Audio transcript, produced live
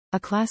A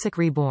classic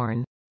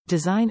reborn.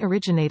 Design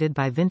originated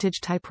by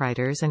vintage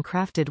typewriters and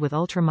crafted with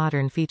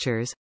ultra-modern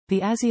features, the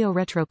Azio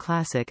Retro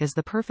Classic is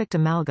the perfect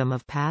amalgam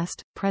of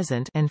past,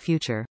 present, and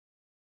future.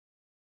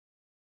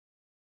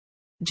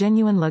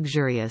 Genuine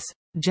luxurious.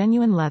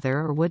 Genuine leather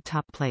or wood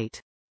top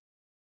plate.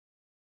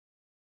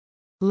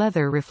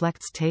 Leather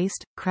reflects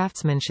taste,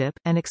 craftsmanship,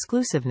 and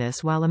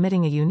exclusiveness while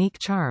emitting a unique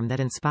charm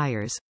that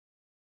inspires.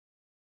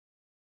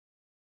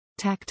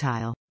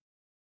 Tactile.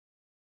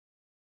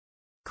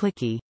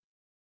 Clicky.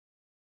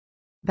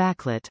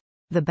 Backlit.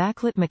 The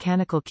backlit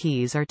mechanical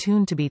keys are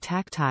tuned to be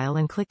tactile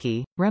and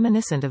clicky,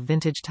 reminiscent of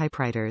vintage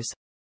typewriters.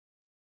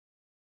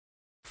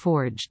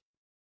 Forged.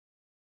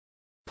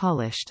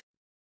 Polished.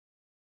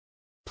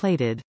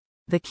 Plated.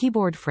 The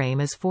keyboard frame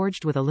is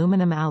forged with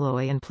aluminum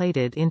alloy and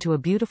plated into a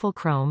beautiful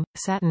chrome,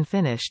 satin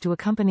finish to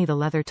accompany the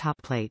leather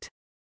top plate.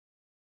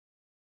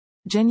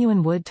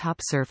 Genuine wood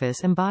top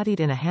surface embodied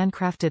in a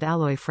handcrafted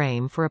alloy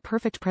frame for a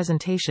perfect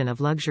presentation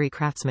of luxury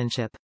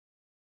craftsmanship.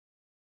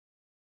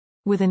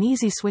 With an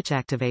easy switch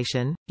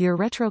activation, your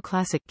retro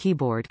classic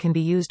keyboard can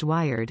be used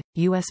wired,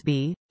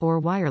 USB, or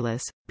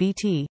wireless,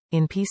 BT,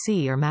 in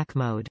PC or Mac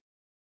mode.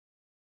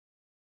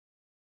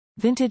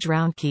 Vintage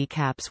round key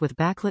caps with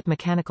backlit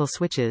mechanical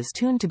switches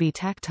tuned to be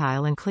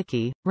tactile and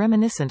clicky,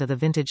 reminiscent of the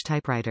vintage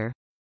typewriter.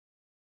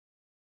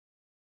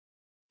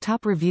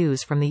 Top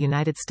reviews from the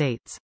United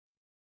States.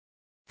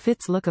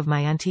 Fits look of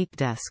my antique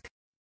desk.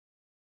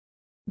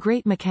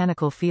 Great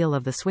mechanical feel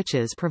of the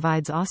switches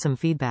provides awesome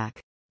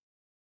feedback.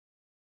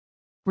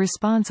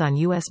 Response on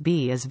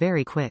USB is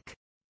very quick.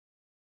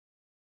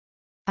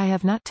 I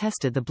have not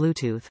tested the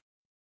Bluetooth.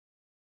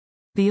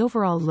 The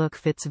overall look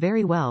fits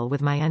very well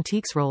with my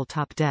antiques roll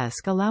top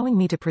desk, allowing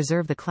me to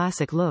preserve the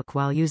classic look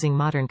while using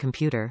modern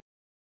computer.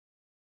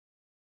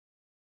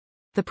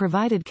 The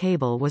provided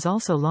cable was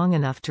also long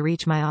enough to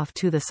reach my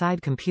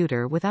off-to-the-side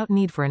computer without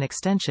need for an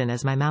extension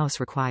as my mouse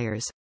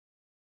requires.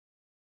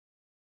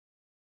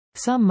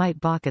 Some might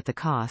balk at the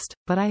cost,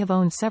 but I have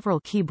owned several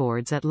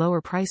keyboards at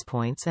lower price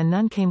points and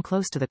none came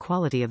close to the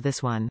quality of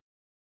this one.